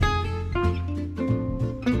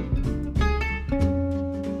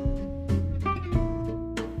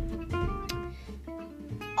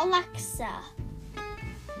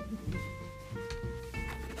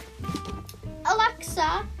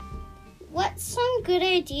Alexa, what's some good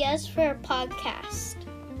ideas for a podcast?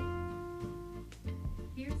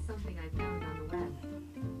 Here's something I found on the web.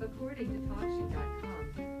 According to TalkShoe.com,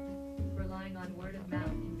 relying on word of mouth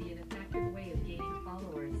can be an effective way of gaining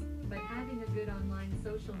followers, but having a good online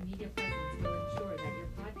social media presence will ensure that your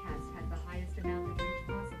podcast has the highest amount of reach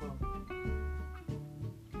possible.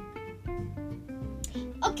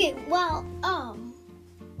 Okay, well,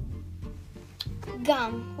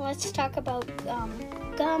 gum. Let's talk about gum.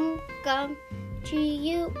 Gum,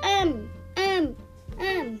 G-U-M,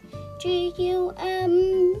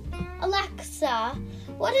 G-U-M. Alexa,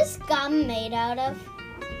 what is gum made out of?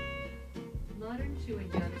 Modern chewing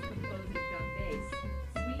gum is composed of gum base,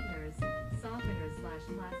 sweeteners,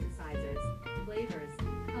 softeners/plasticizers, flavors,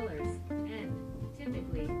 colors, and,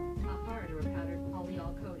 typically, a hard or powdered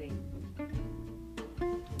polyol coating.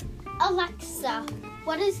 Alexa,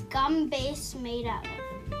 what is gum base made out of?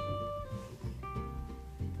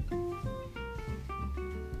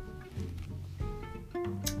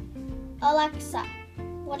 Alexa,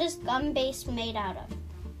 what is gum base made out of?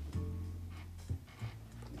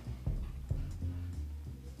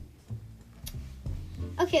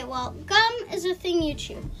 Okay, well, gum is a thing you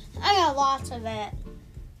chew. I got lots of it.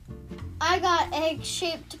 I got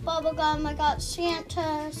egg-shaped bubble gum. I got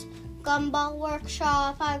Santa's Gumball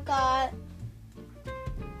Workshop. I've got,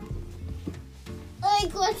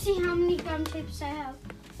 let's see how many gum tapes I have.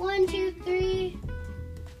 1, 2, 3.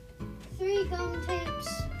 3 gum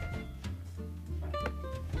tapes.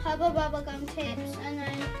 Hubba Bubba gum tapes. And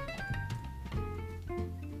then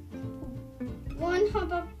 1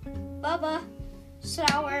 Hubba Bubba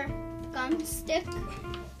sour gum stick.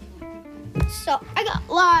 So I got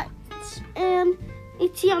lots, and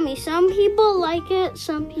it's yummy. Some people like it,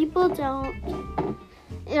 some people don't.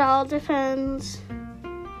 It all depends.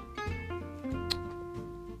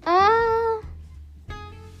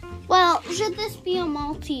 Well, should this be a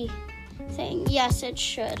multi thing? Yes, it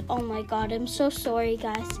should. Oh my god, I'm so sorry,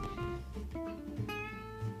 guys.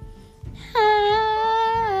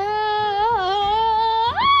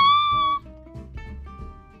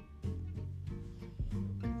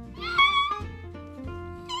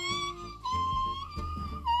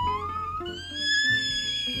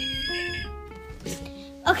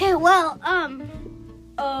 Okay, well,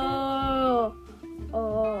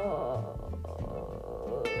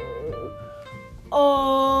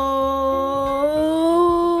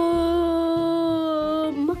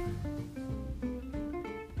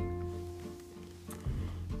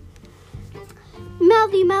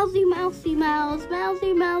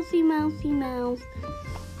 mouthy.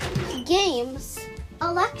 Games.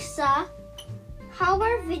 Alexa, how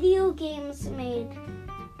are video games made?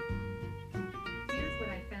 Here's what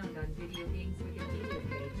I found on Video Games Wikipedia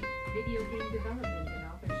page. Video game development and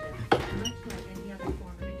authorship, much like any other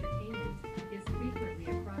form of entertainment, is frequently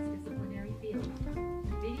a cross-disciplinary field.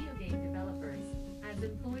 Video game developers, as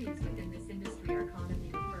employees within this industry are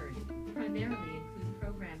commonly referred, primarily include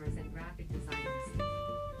programmers and graphic designers.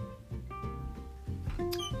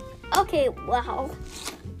 Okay, well,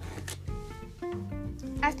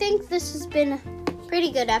 I think this has been a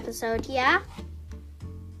pretty good episode, yeah?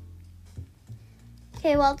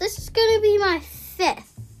 Okay, well, this is going to be my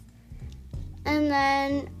 5th. And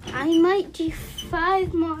then I might do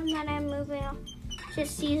 5 more, and then I'm moving on to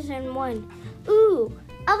season 1. Ooh,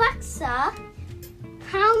 Alexa,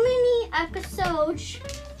 how many episodes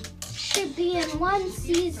should be in one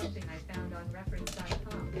season? Something I found on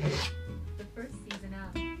reference.com. The first season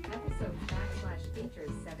of episode /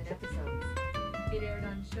 features 7 episodes. It aired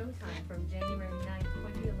on Showtime from January 9,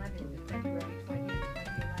 2011 to February 20,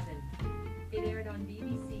 2011. It aired on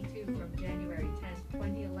BBC 2 from January 10,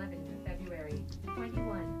 2011 to February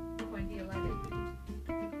 21, 2011.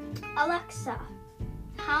 Alexa,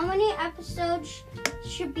 how many episodes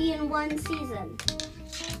should be in one season?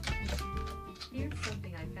 Here's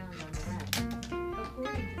something I found on the web.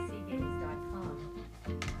 According to SeaGames.com,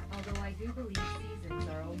 although I do believe seasons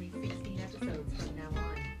are only 16 episodes from now on.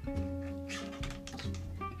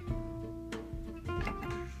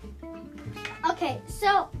 Okay,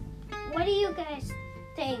 so what do you guys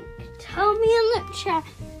think? Tell me in the chat.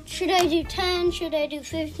 Should I do 10? Should I do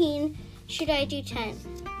 15? Should I do 10?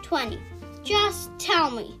 20? Just tell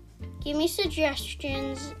me. Give me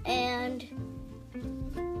suggestions and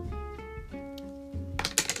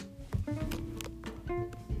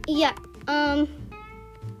yeah.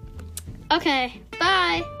 Okay,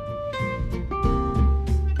 bye.